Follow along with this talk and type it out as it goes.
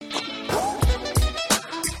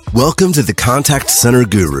Welcome to the Contact Center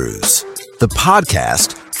Gurus, the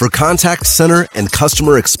podcast for contact center and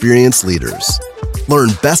customer experience leaders. Learn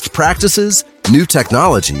best practices, new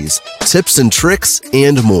technologies, tips and tricks,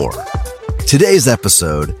 and more. Today's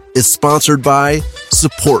episode is sponsored by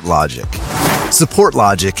Support Logic. Support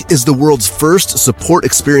Logic is the world's first support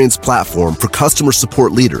experience platform for customer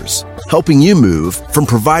support leaders, helping you move from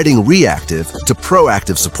providing reactive to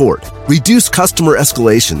proactive support. Reduce customer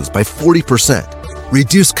escalations by 40%.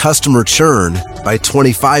 Reduce customer churn by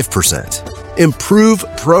 25%. Improve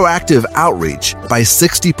proactive outreach by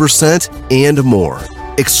 60% and more.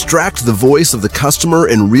 Extract the voice of the customer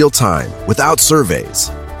in real time without surveys.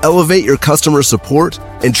 Elevate your customer support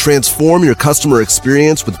and transform your customer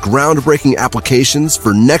experience with groundbreaking applications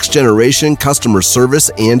for next-generation customer service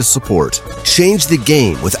and support. Change the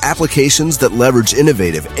game with applications that leverage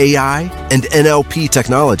innovative AI and NLP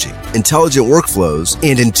technology, intelligent workflows,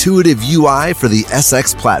 and intuitive UI for the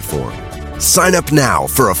SX platform. Sign up now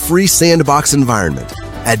for a free sandbox environment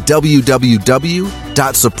at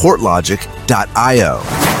www.supportlogic.io.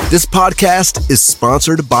 This podcast is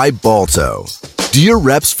sponsored by Balto. Do your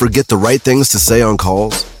reps forget the right things to say on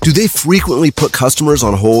calls? Do they frequently put customers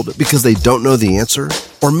on hold because they don't know the answer?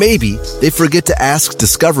 Or maybe they forget to ask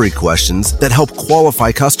discovery questions that help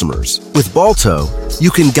qualify customers. With Balto,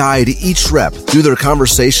 you can guide each rep through their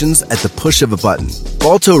conversations at the push of a button.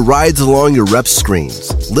 Balto rides along your rep's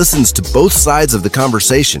screens, listens to both sides of the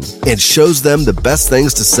conversation, and shows them the best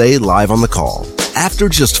things to say live on the call. After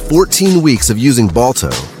just 14 weeks of using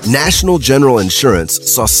Balto, National General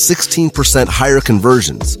Insurance saw 16% higher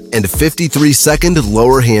conversions and 53-second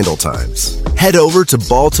lower handle times. Head over to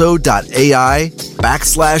balto.ai/guru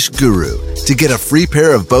to get a free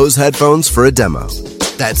pair of Bose headphones for a demo.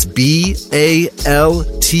 That's BALTO.ai/GURU.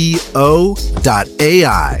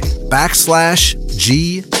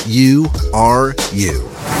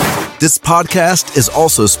 This podcast is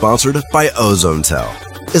also sponsored by OzoneTel.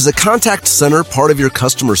 Is a contact center part of your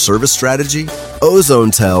customer service strategy?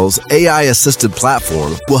 OzoneTel's AI-assisted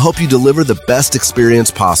platform will help you deliver the best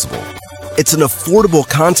experience possible. It's an affordable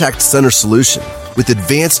contact center solution with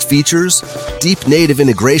advanced features, deep native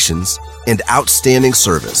integrations, and outstanding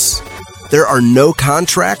service. There are no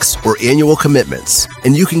contracts or annual commitments,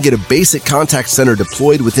 and you can get a basic contact center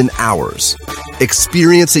deployed within hours.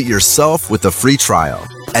 Experience it yourself with a free trial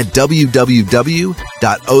at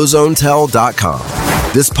www.ozonetel.com.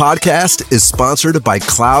 This podcast is sponsored by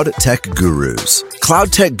Cloud Tech Gurus.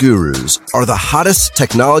 Cloud Tech Gurus are the hottest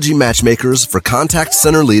technology matchmakers for contact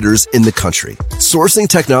center leaders in the country. Sourcing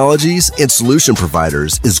technologies and solution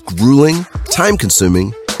providers is grueling,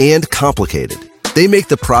 time-consuming, and complicated. They make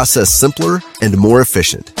the process simpler and more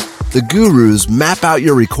efficient. The Gurus map out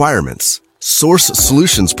your requirements, source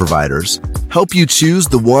solutions providers, help you choose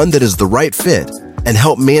the one that is the right fit, and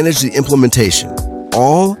help manage the implementation,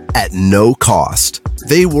 all at no cost.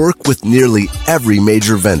 They work with nearly every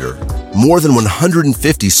major vendor, more than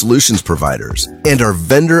 150 solutions providers, and are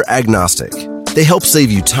vendor agnostic. They help save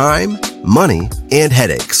you time, money, and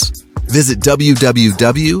headaches. Visit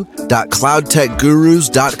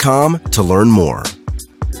www.cloudtechgurus.com to learn more.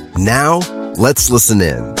 Now, let's listen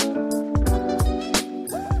in.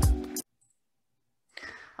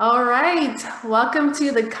 All right, welcome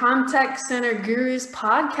to the Contact Center Gurus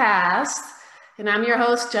podcast, and I'm your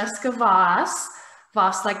host, Jessica Voss.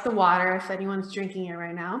 Voss like the water, if anyone's drinking it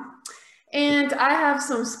right now. And I have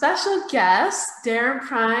some special guests, Darren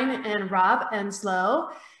Prine and Rob Enslow.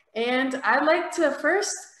 And I'd like to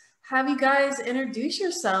first have you guys introduce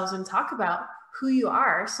yourselves and talk about who you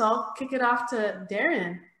are. So I'll kick it off to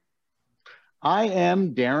Darren. I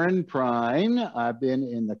am Darren Prine. I've been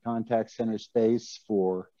in the contact center space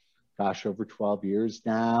for, over 12 years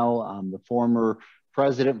now. I'm the former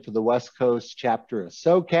president for the West Coast chapter of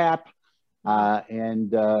SOCAP.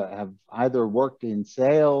 And have either worked in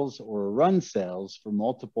sales or run sales for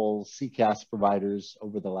multiple CCaaS providers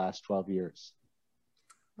over the last 12 years.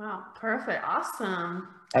 Wow, perfect. Awesome.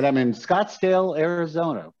 And I'm in Scottsdale,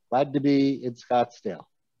 Arizona. Glad to be in Scottsdale.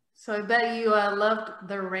 So I bet you loved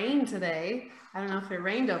the rain today. I don't know if it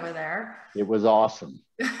rained over there. It was awesome.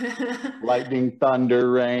 Lightning, thunder,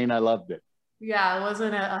 rain. I loved it. Yeah, it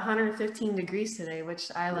wasn't 115 degrees today,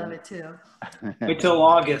 which I love it too. Wait till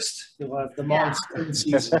August. You'll have the monsoon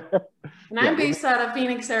season. And I'm based out of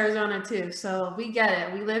Phoenix, Arizona too. So we get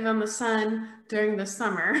it. We live in the sun during the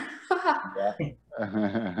summer.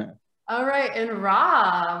 All right. And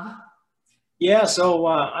Rob. Yeah, so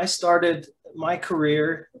I started my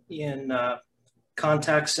career in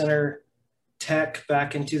contact center tech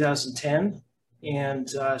back in 2010 and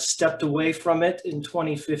stepped away from it in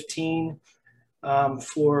 2015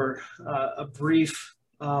 for a brief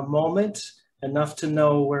moment, enough to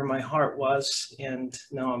know where my heart was, and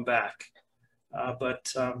now I'm back.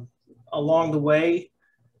 But along the way,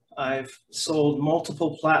 I've sold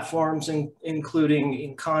multiple platforms,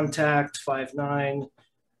 including InContact, Five9,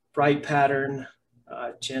 BrightPattern,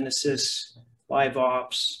 Genesys,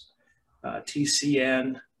 LiveOps,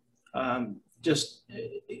 TCN, just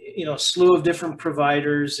a slew of different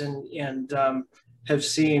providers, and have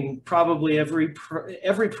seen probably every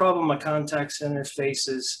problem a contact center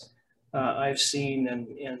faces. I've seen,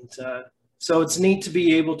 and so it's neat to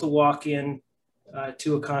be able to walk in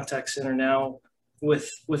to a contact center now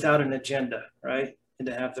without an agenda, right? And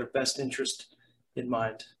to have their best interest in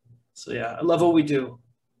mind. So yeah, I love what we do.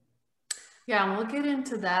 Yeah, we'll get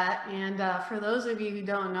into that. And for those of you who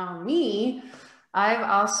don't know me, I've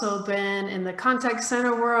also been in the contact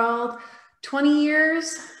center world 20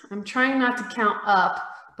 years. I'm trying not to count up,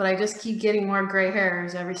 but I just keep getting more gray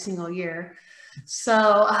hairs every single year.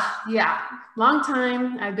 So yeah, long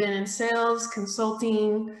time. I've been in sales,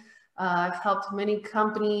 consulting. I've helped many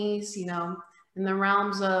companies, in the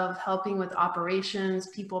realms of helping with operations,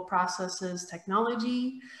 people, processes,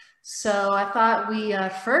 technology. So I thought we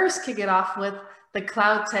first kick it off with the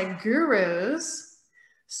Cloud Tech Gurus.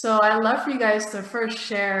 So I'd love for you guys to first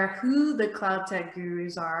share who the Cloud Tech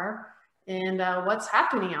Gurus are and what's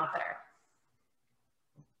happening out there.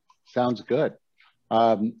 Sounds good.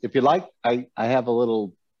 If you like, I have a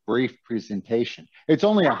little brief presentation. It's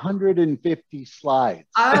only 150 slides.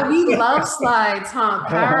 We love slides, huh?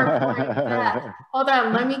 PowerPoint. Yeah. Hold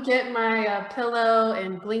on, let me get my pillow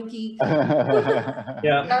and Blinky. Yeah.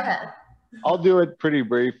 Go ahead. I'll do it pretty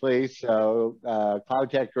briefly. So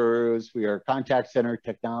Cloud Tech Gurus, we are contact center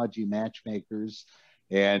technology matchmakers,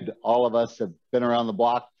 and all of us have been around the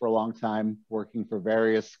block for a long time, working for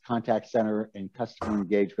various contact center and customer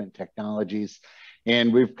engagement technologies.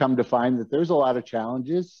 And we've come to find that there's a lot of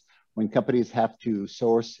challenges when companies have to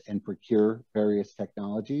source and procure various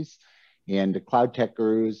technologies. And Cloud Tech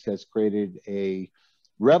Gurus has created a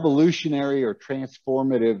revolutionary or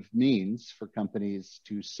transformative means for companies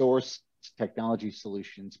to source technology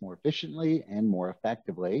solutions more efficiently and more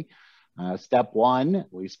effectively. Step one,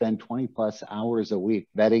 we spend 20 plus hours a week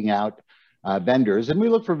vetting out vendors, and we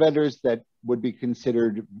look for vendors that would be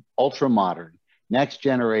considered ultra modern, next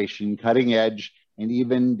generation, cutting edge, and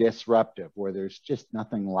even disruptive, where there's just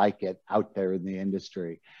nothing like it out there in the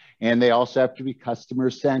industry. And they also have to be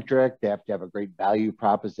customer centric. They have to have a great value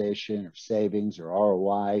proposition or savings or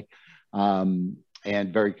ROI, and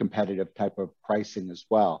very competitive type of pricing as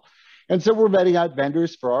well. And so we're vetting out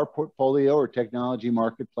vendors for our portfolio or technology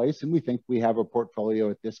marketplace. And we think we have a portfolio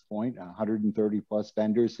at this point, 130 plus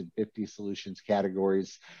vendors in 50 solutions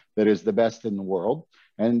categories that is the best in the world.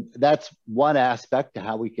 And that's one aspect to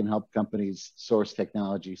how we can help companies source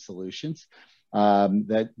technology solutions.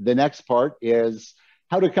 The next part is,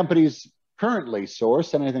 how do companies currently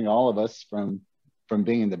source? And I think all of us from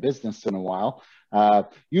being in the business in a while,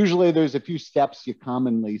 usually there's a few steps you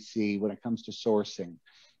commonly see when it comes to sourcing.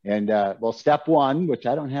 And well, step one, which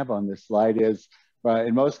I don't have on this slide, is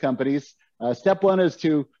in most companies, step one is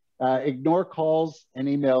to ignore calls and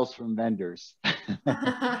emails from vendors.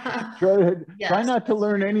 Try not to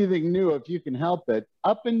learn anything new if you can help it,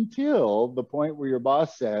 up until the point where your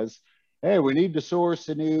boss says, hey, we need to source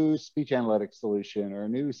a new speech analytics solution or a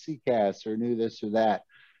new CCaaS or a new this or that.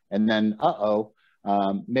 And then,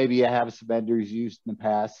 maybe you have some vendors used in the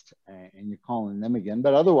past and you're calling them again.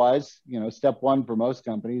 But otherwise, step one for most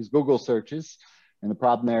companies, Google searches. And the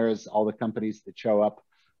problem there is all the companies that show up,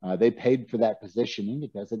 they paid for that positioning.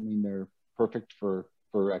 It doesn't mean they're perfect for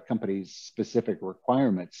a company's specific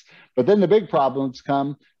requirements. But then the big problems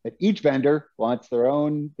come that each vendor wants their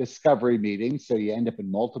own discovery meeting. So you end up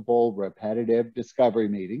in multiple repetitive discovery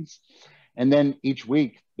meetings. And then each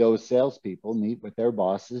week, those salespeople meet with their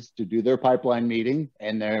bosses to do their pipeline meeting,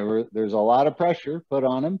 and there's a lot of pressure put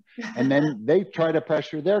on them. And then they try to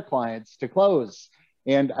pressure their clients to close.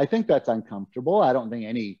 And I think that's uncomfortable. I don't think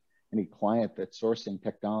any client that's sourcing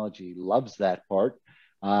technology loves that part.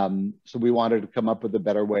 So we wanted to come up with a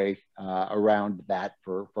better way around that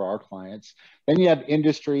for our clients. Then you have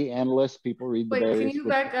industry analysts, people read the various... Wait, can you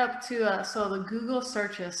back up to, so the Google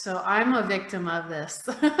searches, so I'm a victim of this.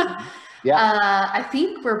 Yeah. I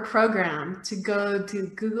think we're programmed to go to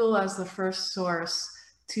Google as the first source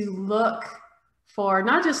to look for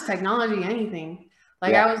not just technology, anything.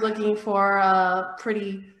 Like I was looking for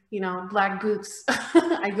pretty, black boots.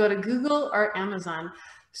 I go to Google or Amazon.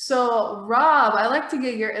 So Rob, I like to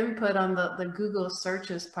get your input on the Google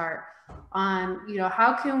searches part on,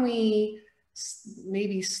 how can we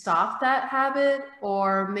maybe stop that habit,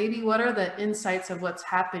 or maybe what are the insights of what's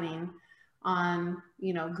happening on,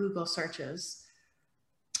 Google searches.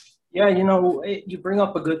 Yeah, you bring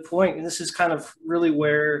up a good point, and this is kind of really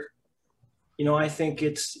where, I think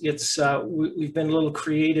we've been a little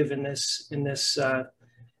creative in this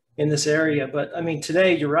area. But I mean,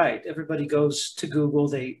 today you're right. Everybody goes to Google.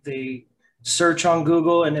 They search on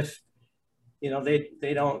Google, and if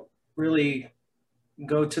they don't really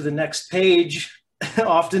go to the next page.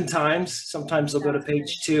 Oftentimes, sometimes they'll go to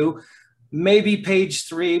page 2, maybe page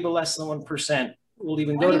 3, but less than 1% will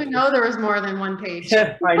even go. I didn't even know there was more than one page.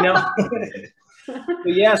 Yeah, I know.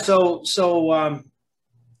 But yeah, so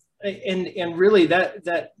and really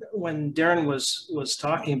that when Darren was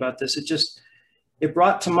talking about this, it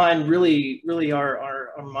brought to mind really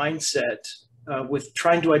our mindset with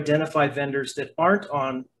trying to identify vendors that aren't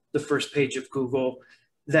on the first page of Google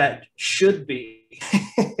that should be,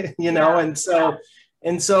 and so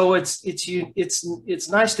it's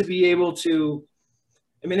nice to be able to.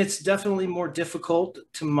 I mean, it's definitely more difficult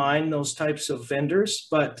to mine those types of vendors,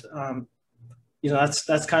 but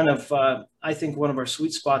that's kind of I think one of our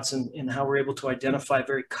sweet spots in how we're able to identify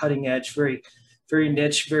very cutting edge, very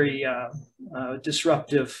niche, very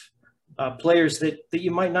disruptive players that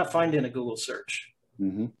you might not find in a Google search.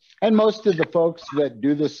 Mm-hmm. And most of the folks that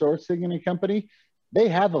do the sourcing in a company, they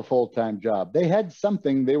have a full-time job. They had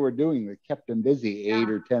something they were doing that kept them busy 8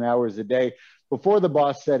 or 10 hours a day before the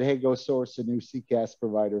boss said, hey, go source a new CCaaS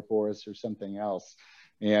provider for us or something else.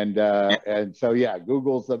 And so, yeah,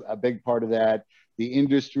 Google's a big part of that. The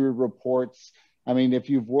industry reports. I mean, if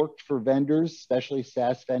you've worked for vendors, especially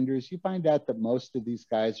SaaS vendors, you find out that most of these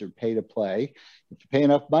guys are pay to play. If you pay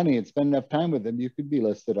enough money and spend enough time with them, you could be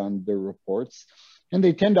listed on their reports. And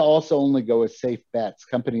they tend to also only go with safe bets,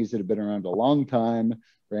 companies that have been around a long time,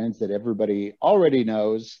 brands that everybody already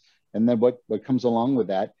knows. And then what comes along with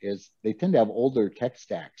that is they tend to have older tech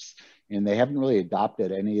stacks, and they haven't really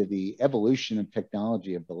adopted any of the evolution of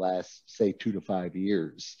technology of the last, say, 2 to 5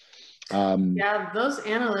 years. Yeah, those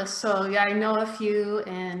analysts. So yeah, I know a few,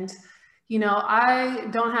 and I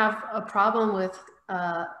don't have a problem with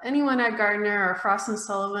anyone at Gartner or Frost and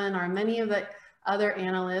Sullivan or many of the other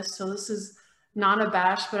analysts. So this is not a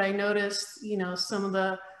bash, but I noticed, some of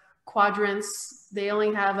the quadrants, they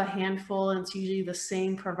only have a handful, and it's usually the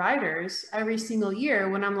same providers every single year,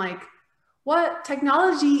 when I'm like, what?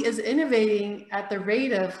 Technology is innovating at the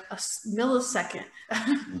rate of a millisecond.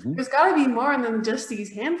 Mm-hmm. There's got to be more than just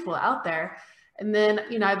these handful out there. And then,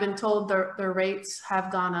 I've been told their rates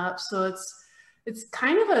have gone up. So it's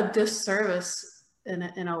kind of a disservice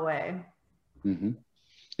in a way. Mm-hmm.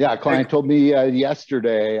 Yeah, a client told me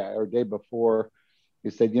yesterday or day before, he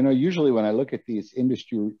said, usually when I look at these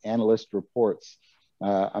industry analyst reports,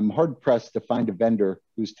 I'm hard pressed to find a vendor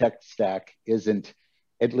whose tech stack isn't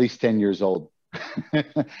at least 10 years old.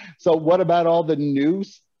 So what about all the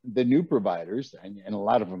new providers? And a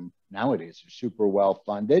lot of them nowadays are super well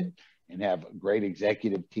funded and have a great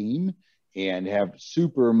executive team and have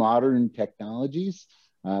super modern technologies.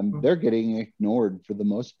 They're getting ignored for the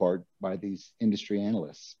most part by these industry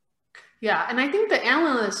analysts. Yeah, and I think the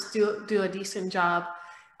analysts do a decent job.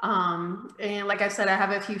 And like I said, I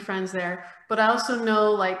have a few friends there, but I also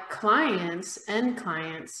know end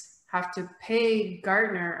clients have to pay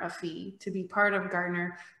Gartner a fee to be part of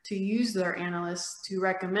Gartner, to use their analysts to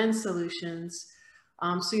recommend solutions.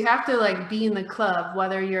 So you have to be in the club,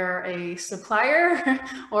 whether you're a supplier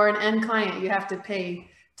or an end client, you have to pay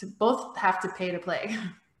both have to pay to play.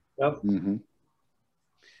 Yep. Mm-hmm.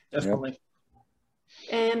 Definitely.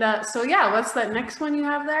 Yep. And so, yeah, what's that next one you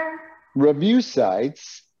have there? Review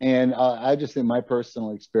sites. And I just think my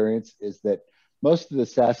personal experience is that most of the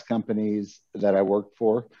SaaS companies that I work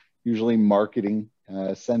for, usually marketing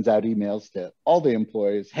sends out emails to all the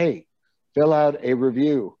employees, hey, fill out a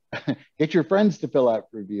review. Get your friends to fill out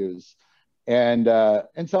reviews. And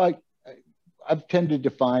so I've tended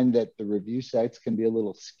to find that the review sites can be a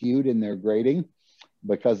little skewed in their grading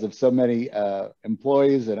because of so many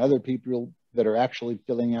employees and other people that are actually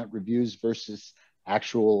filling out reviews versus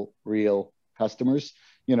actual real customers.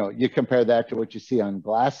 You compare that to what you see on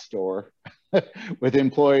Glassdoor with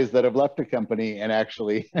employees that have left a company and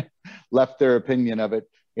actually left their opinion of it.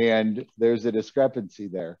 And there's a discrepancy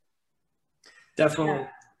there. Definitely. Yeah.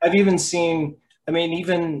 I've even seen,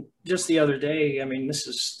 even just the other day, this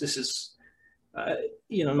is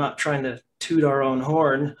not trying to toot our own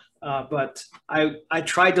horn, but I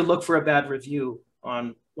tried to look for a bad review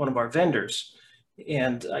on one of our vendors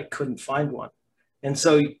and I couldn't find one. And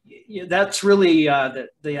so that's really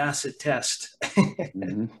the acid test,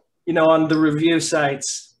 mm-hmm. On the review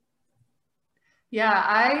sites. Yeah,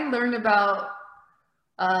 I learned about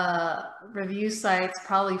review sites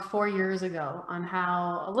probably 4 years ago on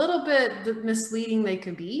how a little bit misleading they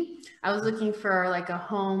could be. I was looking for like a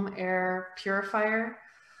home air purifier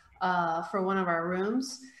for one of our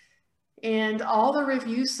rooms. And all the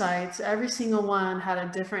review sites, every single one had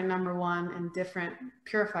a different number one and different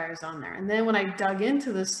purifiers on there. And then when I dug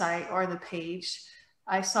into the site or the page,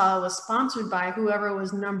 I saw it was sponsored by whoever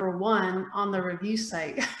was number one on the review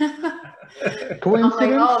site. Coincidence? I'm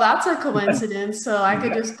like, oh, that's a coincidence. So I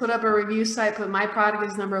could just put up a review site, put my product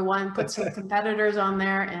as number one, put some competitors on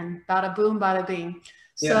there, and bada boom, bada bing.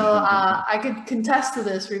 So I could contest to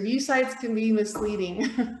this. Review sites can be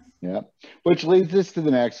misleading. Yeah, which leads us to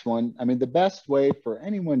the next one. I mean, the best way for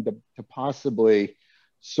anyone to possibly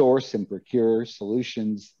source and procure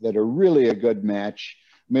solutions that are really a good match.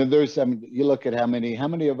 I mean, you look at how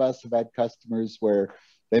many of us have had customers where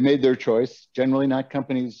they made their choice, generally not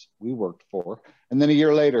companies we worked for, and then a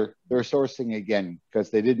year later, they're sourcing again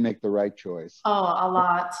because they didn't make the right choice. Oh, a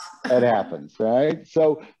lot. That happens, right?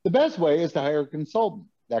 So the best way is to hire a consultant.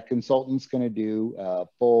 That consultant's going to do a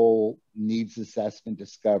full needs assessment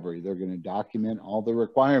discovery. They're going to document all the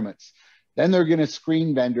requirements. Then they're going to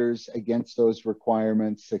screen vendors against those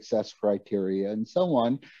requirements, success criteria, and so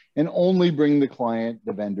on, and only bring the client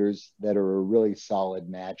the vendors that are a really solid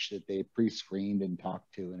match that they pre-screened and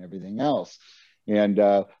talked to and everything else. And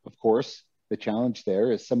of course, the challenge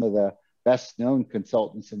there is some of the best known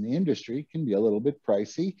consultants in the industry can be a little bit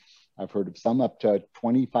pricey. I've heard of some up to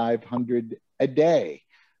 $2,500 a day.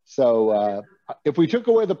 So if we took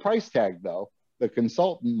away the price tag, though, the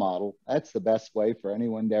consultant model, that's the best way for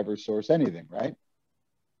anyone to ever source anything, right?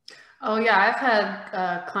 Oh, yeah. I've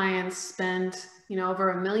had clients spend,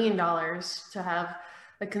 over $1 million to have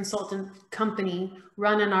a consultant company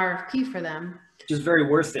run an RFP for them. Which is very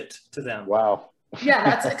worth it to them. Wow.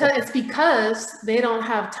 Yeah, it's because they don't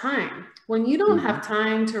have time. When you don't have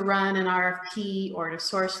time to run an RFP or to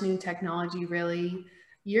source new technology, really,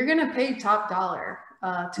 you're going to pay top dollar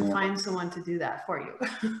to find someone to do that for you.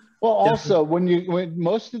 Well, also when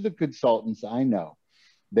most of the consultants I know,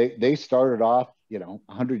 they started off,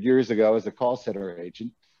 100 years ago as a call center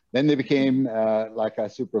agent. Then they became like a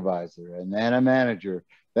supervisor, and then a manager,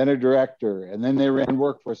 then a director, and then they ran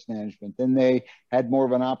workforce management. Then they had more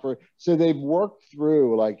of an operator. So they've worked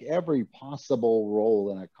through like every possible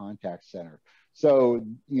role in a contact center. So,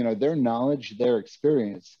 their knowledge, their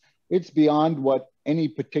experience, it's beyond what any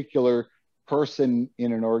particular person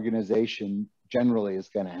in an organization generally is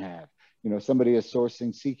going to have. Somebody is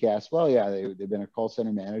sourcing CCaaS. Well, yeah, they've been a call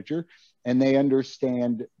center manager and they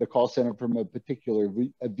understand the call center from a particular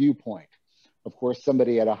viewpoint. Of course,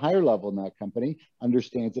 somebody at a higher level in that company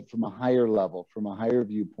understands it from a higher level, from a higher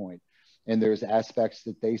viewpoint. And there's aspects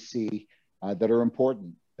that they see that are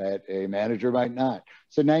important that a manager might not.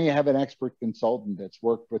 So now you have an expert consultant that's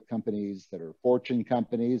worked with companies that are Fortune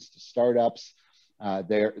companies to startups.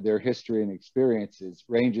 Their history and experiences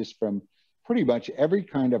ranges from pretty much every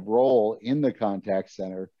kind of role in the contact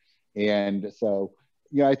center. And so,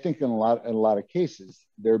 I think in a lot of cases,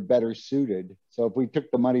 they're better suited. So if we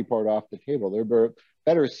took the money part off the table, they're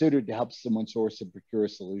better suited to help someone source and procure a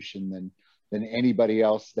solution than anybody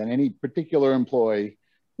else, than any particular employee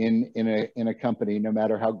in a company, no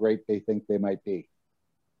matter how great they think they might be.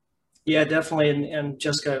 Yeah, definitely. And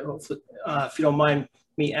Jessica, if you don't mind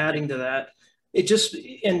me adding to that, it just,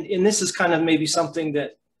 and this is kind of maybe something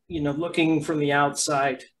that, looking from the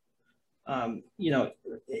outside, from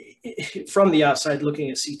the outside looking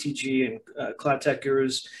at CTG and Cloud Tech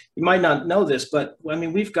Gurus, you might not know this, but I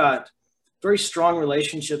mean, we've got very strong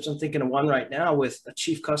relationships. I'm thinking of one right now with a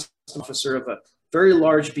chief customer officer of a very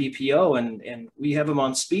large BPO, and we have him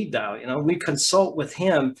on speed dial. We consult with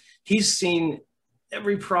him. He's seen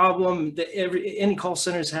every problem that any call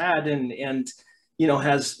center's had, and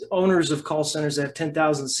has owners of call centers that have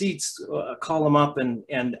 10,000 seats call him up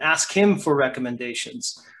and ask him for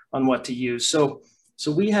recommendations on what to use. So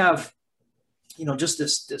we have, just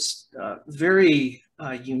this very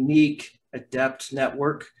unique, adept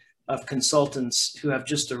network of consultants who have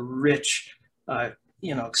just a rich,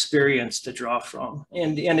 experience to draw from.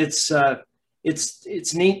 And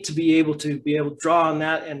it's neat to be able to draw on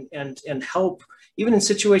that and help. Even in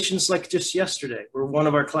situations like just yesterday, where one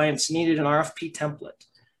of our clients needed an RFP template,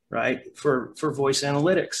 right, for voice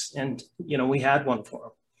analytics, and we had one for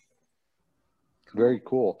them. Very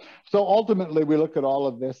cool. So ultimately, we look at all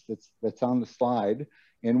of this that's on the slide,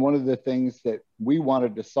 and one of the things that we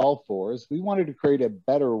wanted to solve for is we wanted to create a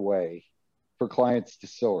better way for clients to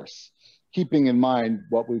source, keeping in mind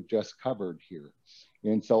what we've just covered here.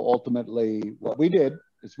 And so ultimately, what we did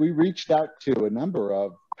is we reached out to a number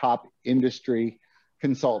of top industry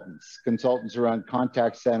consultants around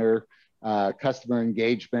contact center, customer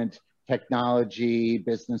engagement, technology,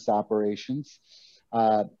 business operations.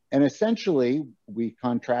 And essentially, we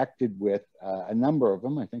contracted with a number of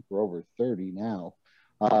them. I think we're over 30 now.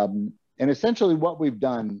 And essentially what we've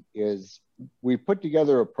done is we've put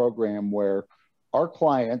together a program where our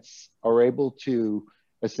clients are able to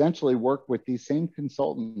essentially work with these same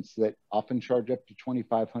consultants that often charge up to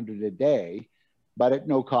 $2,500 a day, but at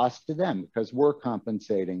no cost to them because we're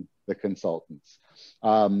compensating the consultants.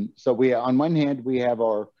 So we, on one hand, we have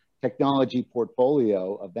our technology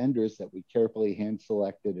portfolio of vendors that we carefully hand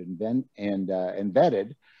selected and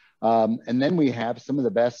vetted. And then we have some of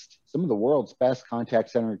the world's best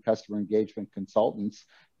contact center and customer engagement consultants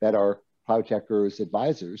that are Cloud Gurus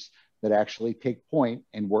advisors that actually take point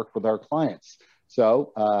and work with our clients.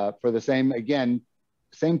 So for the same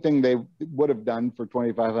thing they would have done for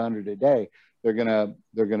 $2,500 a day, they're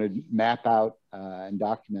gonna map out and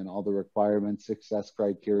document all the requirements, success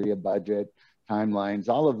criteria, budget, timelines,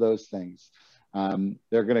 all of those things.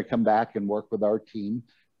 They're gonna come back and work with our team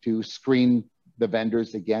to screen the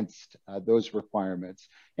vendors against those requirements.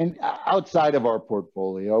 And outside of our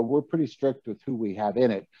portfolio, we're pretty strict with who we have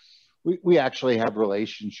in it. We actually have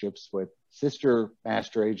relationships with sister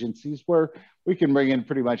master agencies where we can bring in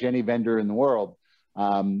pretty much any vendor in the world.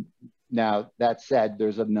 Now, that said,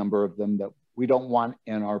 there's a number of them that we don't want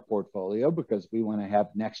in our portfolio because we want to have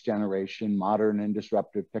next generation, modern and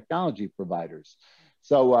disruptive technology providers.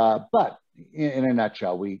 So, but in a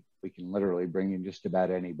nutshell, we can literally bring in just about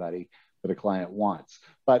anybody that a client wants.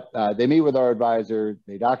 But they meet with our advisor,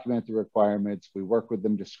 they document the requirements, we work with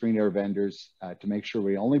them to screen our vendors to make sure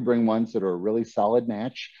we only bring ones that are a really solid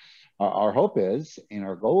match. Our hope is, and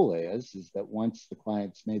our goal is that once the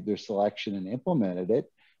client's made their selection and implemented it,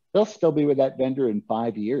 they'll still be with that vendor in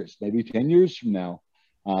 5 years, maybe 10 years from now,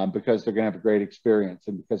 because they're gonna have a great experience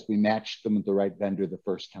and because we matched them with the right vendor the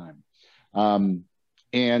first time.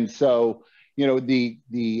 And so, you know,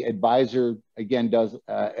 the advisor, again, does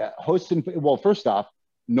host and, well, first off,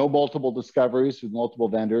 no multiple discoveries with multiple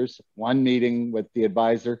vendors, one meeting with the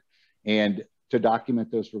advisor and to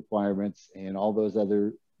document those requirements, and all those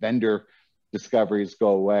other vendor discoveries go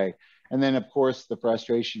away. And then, of course, the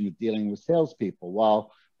frustration with dealing with salespeople.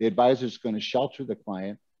 While the advisor is going to shelter the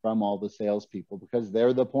client from all the salespeople because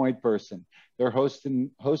they're the point person. They're hosting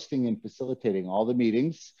and facilitating all the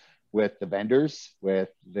meetings with the vendors, with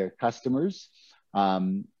their customers,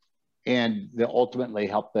 and they ultimately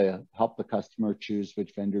help the customer choose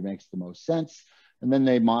which vendor makes the most sense. And then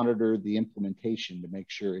they monitor the implementation to make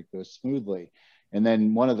sure it goes smoothly. And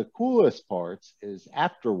then one of the coolest parts is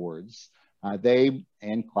afterwards, they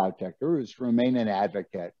and Cloud Gurus remain an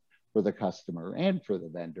advocate for the customer and for the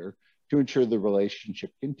vendor to ensure the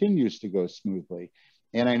relationship continues to go smoothly.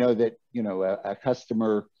 And I know that, you know, a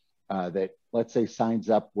customer that, let's say, signs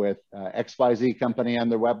up with XYZ company on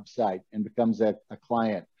their website and becomes a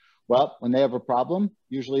client. Well, when they have a problem,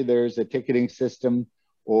 usually there's a ticketing system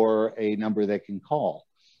or a number they can call.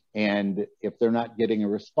 And if they're not getting a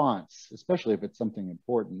response, especially if it's something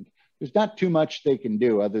important, there's not too much they can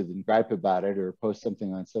do other than gripe about it or post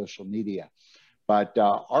something on social media. But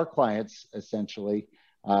our clients, essentially,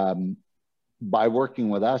 by working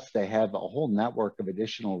with us, they have a whole network of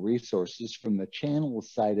additional resources from the channel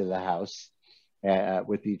side of the house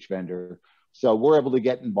with each vendor. So we're able to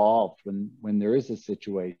get involved when there is a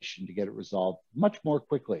situation to get it resolved much more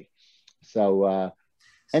quickly. So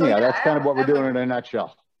anyhow, yeah, that's kind of what we're doing in a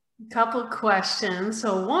nutshell. Couple questions.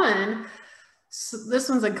 So one, so this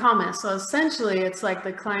one's a comment. So essentially it's like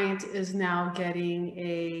the client is now getting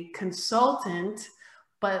a consultant,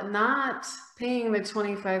 but not paying the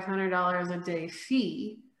 $2,500 a day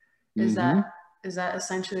fee. Is that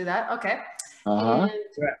essentially that? Okay. And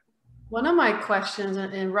one of my questions,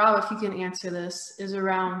 and Rob, if you can answer this, is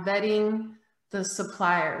around vetting the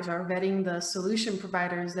suppliers or vetting the solution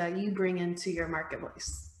providers that you bring into your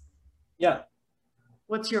marketplace. Yeah.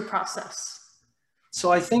 What's your process?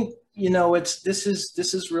 So I think, you know, this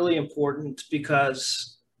is really important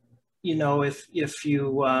because, you know, if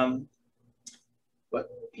you, but,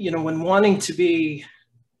 you know, when wanting to be,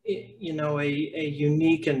 you know, a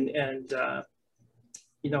unique and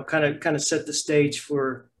you know, kind of set the stage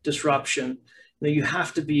for disruption, you know, you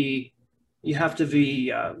have to be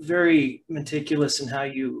very meticulous in how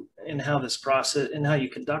you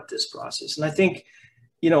conduct this process. And I think,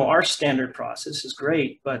 you know, our standard process is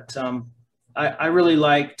great, but I really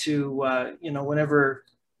like to, you know, whenever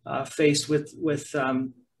faced with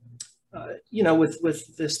you know,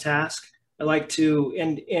 with this task, I like to,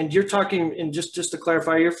 and you're talking, and just to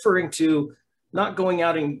clarify, you're referring to not going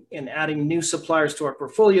out and adding new suppliers to our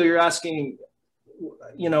portfolio. You're asking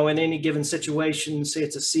you know, in any given situation, say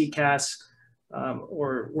it's a CCaaS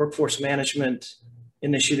or workforce management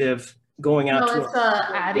initiative going out No, to it's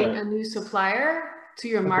adding a new supplier to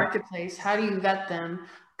your marketplace. How do you vet them?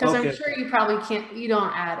 Because I'm sure you probably can't, you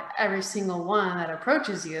don't add every single one that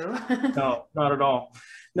approaches you. No, not at all.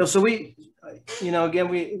 No, so we, you know, again,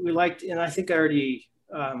 we liked, and I think I already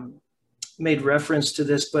made reference to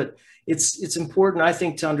this, but it's important, I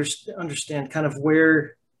think, to understand kind of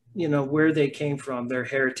where, you know, where they came from, their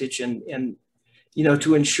heritage, and you know,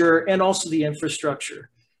 to ensure, and also the infrastructure.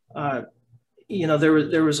 You know,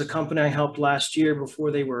 there was a company I helped last year before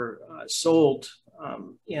they were sold,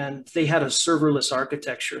 and they had a serverless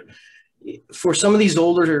architecture. For some of these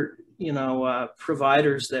older, you know,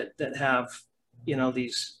 providers that have, you know,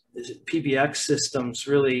 these PBX systems,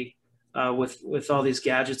 really, with all these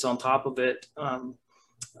gadgets on top of it,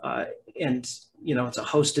 and you know, it's a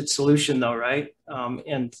hosted solution though, right?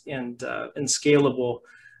 And scalable.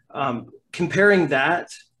 Comparing that,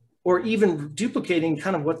 or even duplicating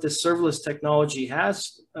kind of what this serverless technology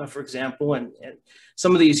has, for example, and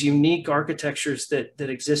some of these unique architectures that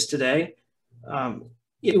exist today,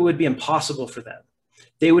 it would be impossible for them.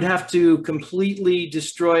 They would have to completely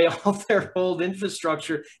destroy all their old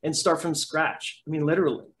infrastructure and start from scratch. I mean,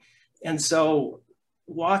 literally. And so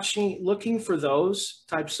looking for those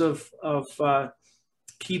types of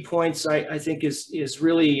key points, I think is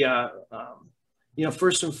really, you know,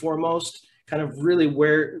 first and foremost, kind of really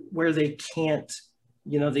where they can't,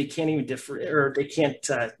 you know, they can't even or they can't,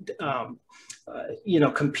 you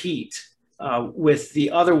know, compete with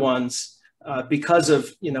the other ones because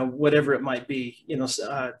of, you know, whatever it might be, you know,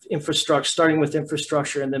 infrastructure, starting with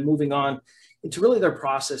infrastructure and then moving on into really their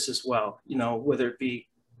process as well, you know, whether it be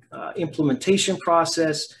implementation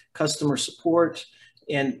process, customer support,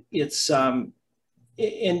 and it's and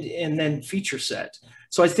then feature set.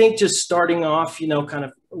 So I think just starting off, you know, kind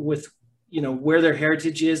of with, you know, where their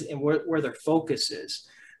heritage is and where their focus is,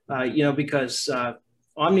 you know, because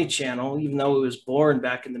omnichannel, even though it was born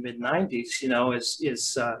back in the mid-90s, you know, is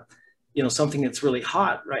you know, something that's really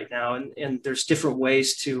hot right now, and there's different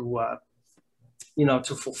ways to you know,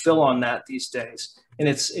 to fulfill on that these days, and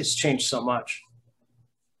it's changed so much.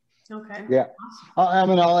 Okay. Yeah, I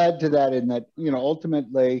mean, I'll add to that in that, you know,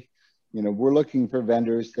 ultimately, you know, we're looking for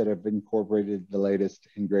vendors that have incorporated the latest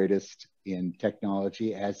and greatest in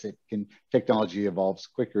technology as technology evolves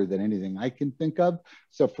quicker than anything I can think of.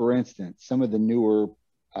 So for instance, some of the newer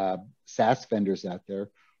SaaS vendors out there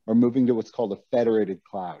are moving to what's called a federated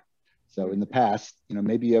cloud. So in the past, you know,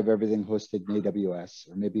 maybe you have everything hosted in AWS,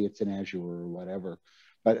 or maybe it's in Azure or whatever.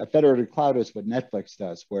 But a federated cloud is what Netflix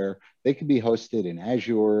does, where they can be hosted in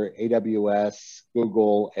Azure, AWS,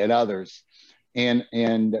 Google, and others. And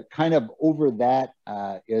kind of over that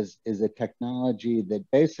is a technology that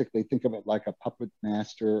basically, think of it like a puppet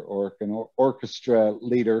master or an orchestra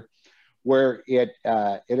leader, where it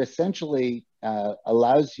essentially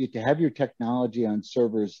allows you to have your technology on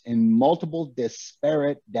servers in multiple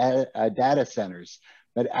disparate data centers,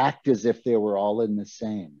 but act as if they were all in the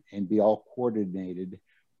same and be all coordinated,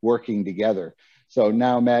 working together. So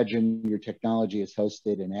now imagine your technology is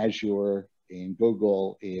hosted in Azure, in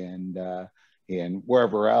Google, and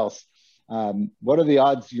wherever else. What are the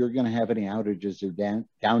odds you're going to have any outages or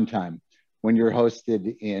downtime when you're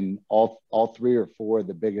hosted in all 3 or 4 of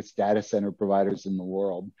the biggest data center providers in the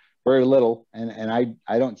world? Very little, and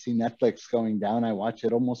I don't see Netflix going down. I watch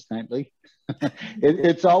it almost nightly.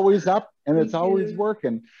 It's always up and it's always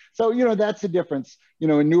working. So, you know, that's the difference. You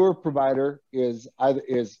know, a newer provider is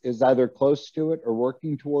either close to it or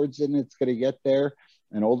working towards it, and it's going to get there.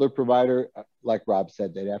 An older provider, like Rob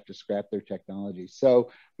said, they'd have to scrap their technology.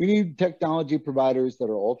 So we need technology providers that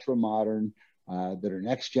are ultra modern, that are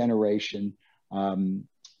next generation,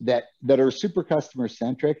 that are super customer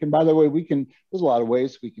centric. And by the way, there's a lot of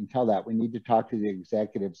ways we can tell that. We need to talk to the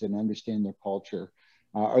executives and understand their culture.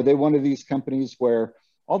 Are they one of these companies where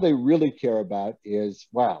all they really care about is,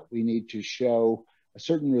 wow, we need to show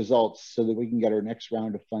certain results so that we can get our next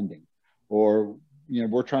round of funding? Or, you know,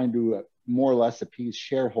 we're trying to more or less appease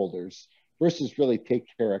shareholders versus really take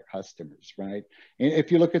care of customers, right? And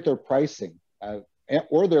if you look at their pricing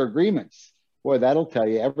or their agreements, boy, that'll tell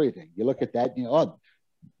you everything. You look at that, you know, oh,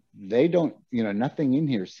 they don't, you know, nothing in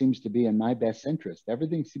here seems to be in my best interest.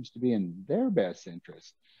 Everything seems to be in their best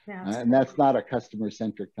interest. Yeah, and that's not a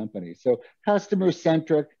customer-centric company. So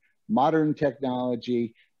customer-centric, modern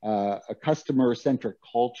technology, a customer-centric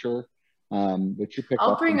culture, which you pick up.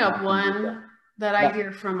 I'll bring up one that I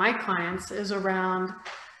hear from my clients is around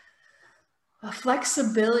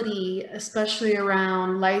flexibility, especially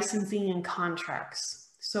around licensing and contracts.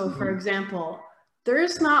 So for example, There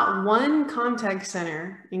is not one contact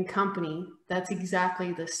center and company that's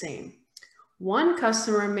exactly the same. One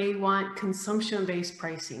customer may want consumption-based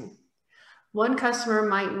pricing. One customer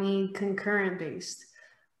might need concurrent-based,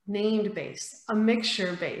 named-based, a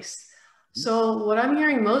mixture-based. So what I'm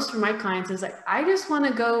hearing most from my clients is like, I just want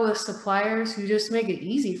to go with suppliers who just make it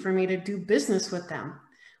easy for me to do business with them.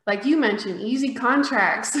 Like you mentioned, easy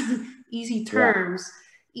contracts, easy terms,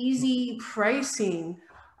 easy pricing,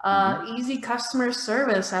 easy customer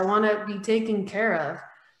service. I want to be taken care of.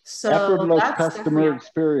 So effortless that's customer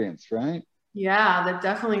experience, right? Yeah,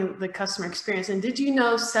 definitely the customer experience. And did you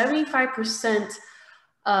know 75%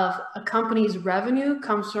 of a company's revenue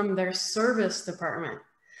comes from their service department?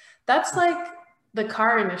 That's like the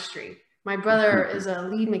car industry. My brother is a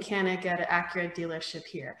lead mechanic at an Acura dealership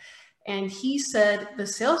here. And he said the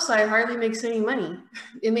sales side hardly makes any money.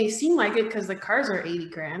 It may seem like it because the cars are 80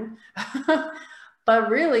 grand, but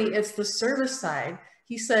really it's the service side.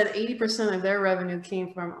 He said 80% of their revenue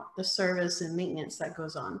came from the service and maintenance that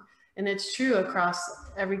goes on. And it's true across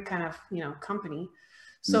every kind of, company.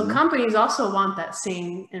 So companies also want that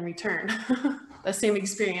same in return, that same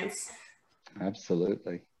experience.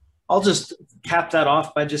 Absolutely. I'll just cap that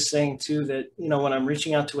off by just saying too that, when I'm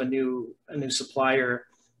reaching out to a new supplier,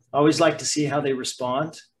 I always like to see how they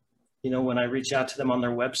respond, when I reach out to them on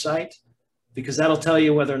their website, because that'll tell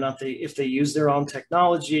you whether or not if they use their own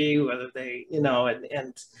technology, whether they,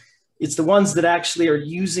 and it's the ones that actually are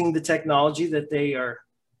using the technology that they are,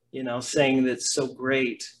 saying that's so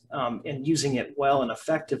great, and using it well and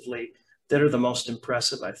effectively, that are the most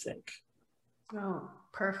impressive, I think. Oh,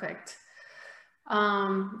 perfect.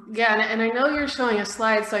 Yeah, and I know you're showing a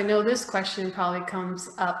slide, so I know this question probably comes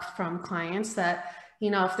up from clients that,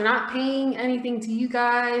 if they're not paying anything to you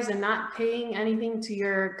guys and not paying anything to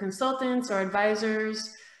your consultants or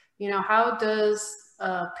advisors, how does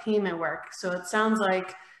payment work? So it sounds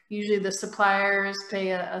like usually the suppliers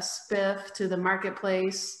pay a spiff to the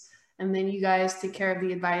marketplace, and then you guys take care of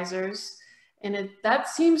the advisors. And that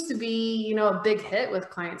seems to be, a big hit with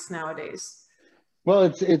clients nowadays. Well,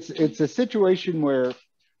 it's a situation where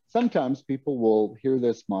sometimes people will hear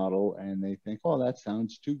this model and they think, oh, that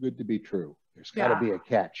sounds too good to be true. There's got to be a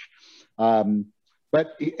catch.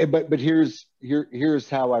 But here's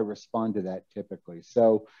how I respond to that typically.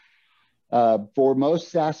 So for most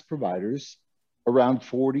SaaS providers, around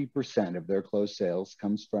 40% of their closed sales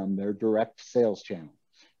comes from their direct sales channel.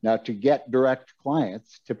 Now, to get direct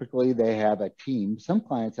clients, typically they have a team. Some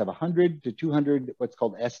clients have 100 to 200 what's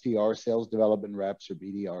called SDR, sales development reps, or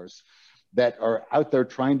BDRs, that are out there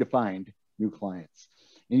trying to find new clients.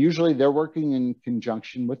 And usually they're working in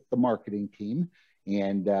conjunction with the marketing team,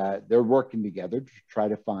 and they're working together to try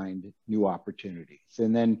to find new opportunities.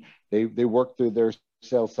 And then they work through their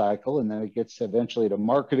sales cycle, and then it gets eventually to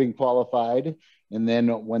marketing qualified. And then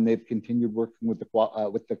when they've continued working with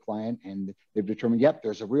the client and they've determined, yep,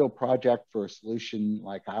 there's a real project for a solution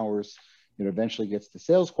like ours, it eventually gets to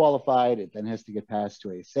sales qualified. It then has to get passed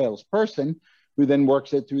to a salesperson who then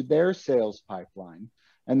works it through their sales pipeline.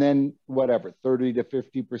 And then 30 to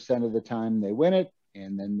 50% of the time they win it,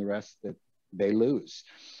 and then the rest that they lose.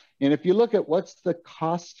 And if you look at what's the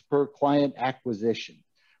cost per client acquisition,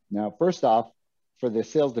 now, first off, for the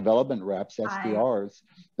sales development reps, SDRs,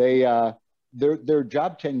 their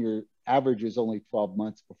job tenure average is only 12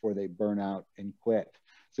 months before they burn out and quit.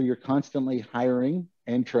 So you're constantly hiring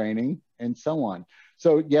and training and so on.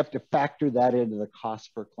 So you have to factor that into the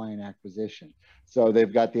cost per client acquisition. So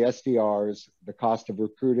they've got the SDRs, the cost of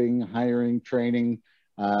recruiting, hiring, training,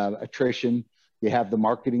 attrition. You have the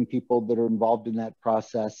marketing people that are involved in that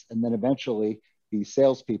process. And then eventually the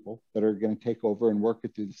salespeople that are going to take over and work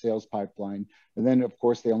it through the sales pipeline. And then, of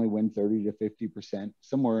course, they only win 30 to 50%,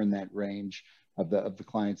 somewhere in that range of the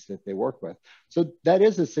clients that they work with. So that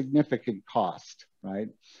is a significant cost, right?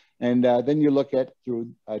 And then you look at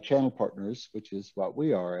through channel partners, which is what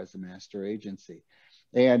we are as a master agency.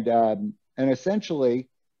 And essentially,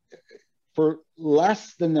 for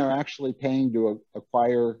less than they're actually paying to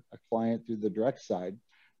acquire a client through the direct side,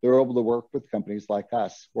 they're able to work with companies like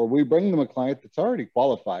us, where we bring them a client that's already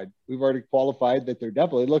qualified. We've already qualified that they're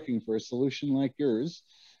definitely looking for a solution like yours.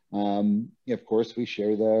 Of course, we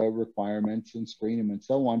share the requirements and screen them and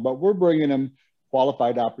so on, but we're bringing them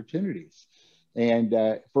qualified opportunities, and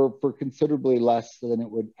for considerably less than it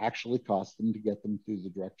would actually cost them to get them through the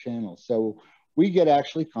direct channel. So we get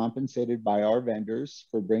actually compensated by our vendors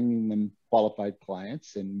for bringing them qualified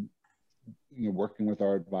clients and working with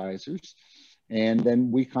our advisors. And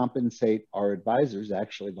then we compensate our advisors,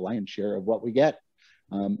 actually the lion's share of what we get.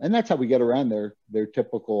 And that's how we get around their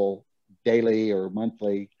typical daily or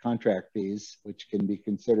monthly contract fees, which can be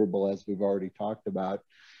considerable, as we've already talked about.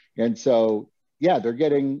 And so, yeah, they're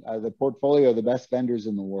getting the portfolio of the best vendors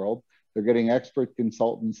in the world. They're getting expert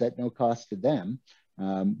consultants at no cost to them.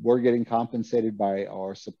 We're getting compensated by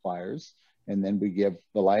our suppliers. And then we give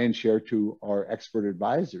the lion's share to our expert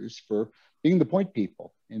advisors for being the point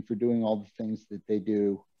people and for doing all the things that they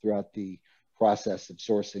do throughout the process of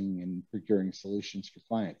sourcing and procuring solutions for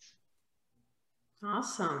clients.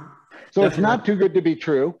 Awesome. So it's not too good to be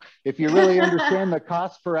true. If you really understand the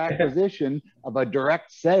cost per acquisition of a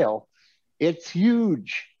direct sale, it's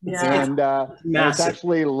huge. Yeah. And it's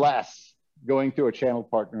actually less going through a channel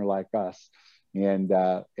partner like us. And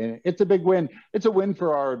it's a big win. It's a win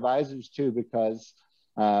for our advisors too, because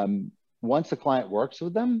once a client works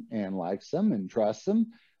with them and likes them and trusts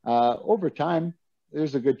them, over time,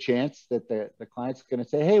 there's a good chance that the client's going to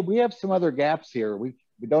say, hey, we have some other gaps here. We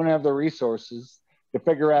don't have the resources to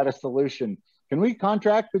figure out a solution. Can we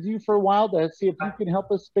contract with you for a while to see if you can help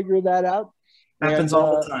us figure that out? Happens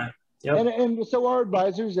all the time. Yep. And so our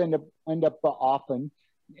advisors end up often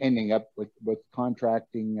ending up with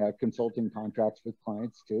contracting, consulting contracts with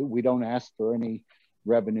clients too. We don't ask for any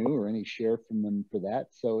revenue or any share from them for that.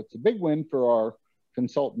 So it's a big win for our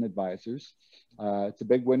consultant advisors. It's a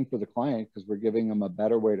big win for the client because we're giving them a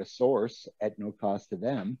better way to source at no cost to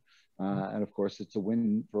them. And of course, it's a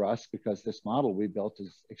win for us because this model we built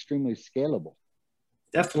is extremely scalable.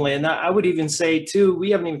 Definitely. And I would even say too,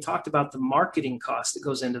 we haven't even talked about the marketing cost that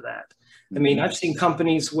goes into that. I mean, I've seen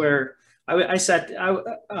companies where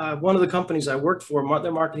one of the companies I worked for,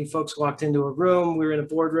 their marketing folks walked into a room, we were in a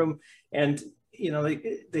boardroom, and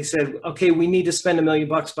they said, okay, we need to spend $1 million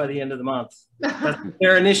by the end of the month.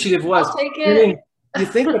 Their initiative was. I'll take it. You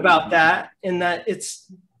think about that, and that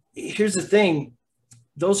here's the thing,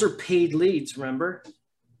 those are paid leads, remember?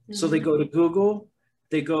 Mm-hmm. So they go to Google,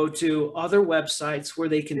 they go to other websites where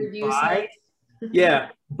they can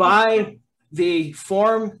buy the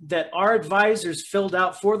form that our advisors filled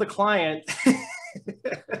out for the client.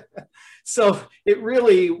 So it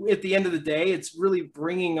really, at the end of the day, it's really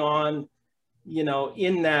bringing on,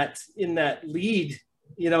 in that lead,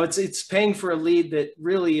 it's paying for a lead that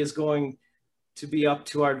really is going to be up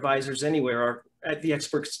to our advisors anywhere. Or at the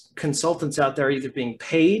expert consultants out there, either being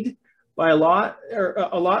paid by a lot,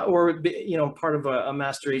 or part of a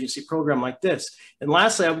master agency program like this. And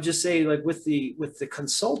lastly, I would just say, like with the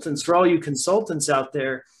consultants, for all you consultants out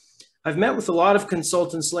there, I've met with a lot of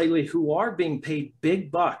consultants lately who are being paid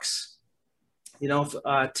big bucks,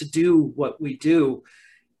 to do what we do.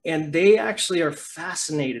 And they actually are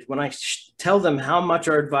fascinated when I tell them how much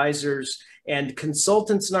our advisors and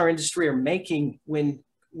consultants in our industry are making when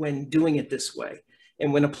doing it this way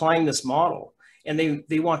and when applying this model. And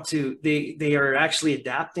they are actually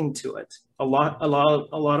adapting to it. A lot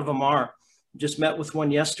of them are. Just met with one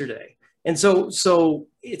yesterday. And so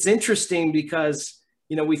it's interesting because,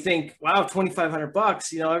 we think, wow,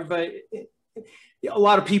 $2,500, everybody, a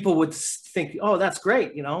lot of people would think, oh, that's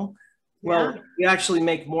great. Well, you actually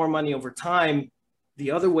make more money over time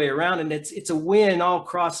the other way around. And it's a win all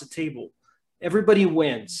across the table. Everybody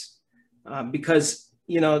wins because,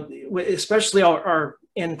 especially our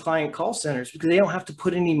end client call centers, because they don't have to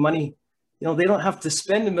put any money, they don't have to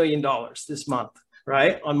spend $1 million this month,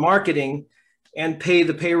 right, on marketing and pay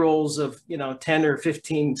the payrolls of, 10 or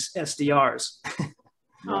 15 SDRs.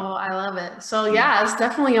 Oh, I love it. So yeah, it's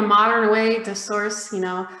definitely a modern way to source,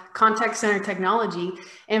 contact center technology.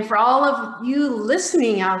 And for all of you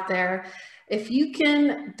listening out there, if you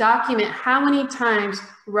can document how many times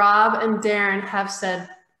Rob and Darren have said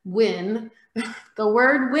win, the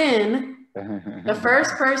word win, the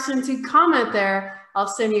first person to comment there, I'll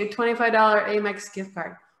send you a $25 Amex gift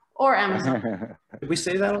card or Amazon. Did we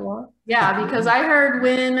say that a lot? Yeah, because I heard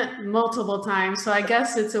win multiple times. So I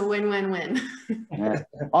guess it's a win-win-win.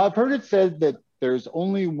 I've heard it said that there's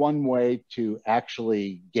only one way to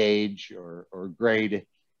actually gauge or grade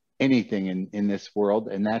anything in this world,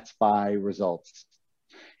 and that's by results.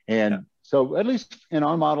 And so at least in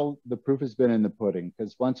our model, the proof has been in the pudding,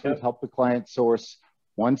 because once we've helped the client source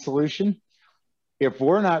one solution, if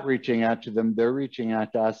we're not reaching out to them, they're reaching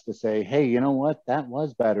out to us to say, hey, you know what? That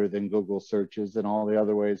was better than Google searches and all the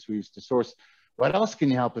other ways we used to source. What else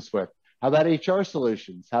can you help us with? How about HR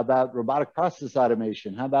solutions? How about robotic process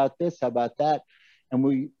automation? How about this? How about that? And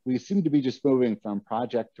we seem to be just moving from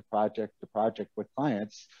project to project to project with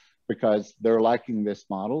clients because they're liking this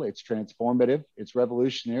model. It's transformative. It's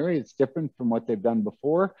revolutionary. It's different from what they've done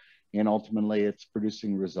before. And ultimately, it's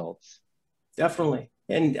producing results. Definitely.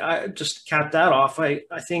 And I just cap that off. I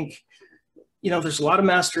think, there's a lot of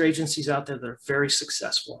master agencies out there that are very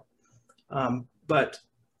successful. But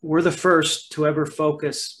we're the first to ever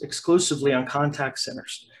focus exclusively on contact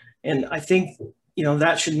centers. And I think,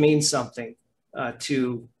 that should mean something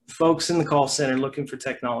to folks in the call center looking for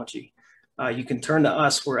technology. You can turn to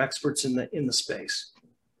us. We're experts in the space.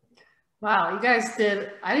 Wow, you guys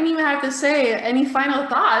did. I didn't even have to say any final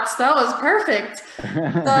thoughts. That was perfect. So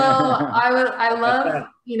I love,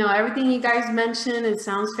 everything you guys mentioned. It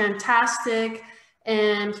sounds fantastic.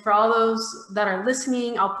 And for all those that are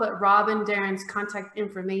listening, I'll put Rob and Darren's contact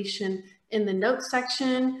information in the notes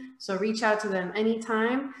section. So reach out to them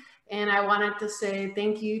anytime. And I wanted to say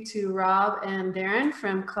thank you to Rob and Darren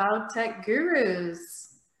from Cloud Tech Gurus.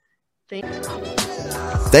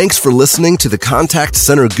 Thanks for listening to the Contact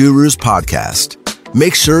Center Gurus podcast.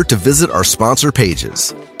 Make sure to visit our sponsor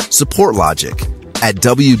pages. Support Logic at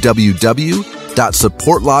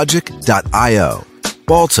www.supportlogic.io.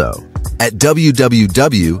 Balto at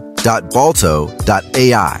www.balto.ai.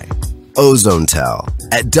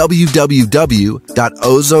 OzoneTel at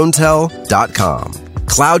www.ozonetel.com.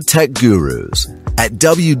 Cloud Tech Gurus at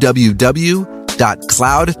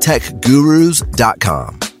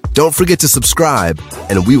www.cloudtechgurus.com. Don't forget to subscribe,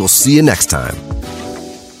 and we will see you next time.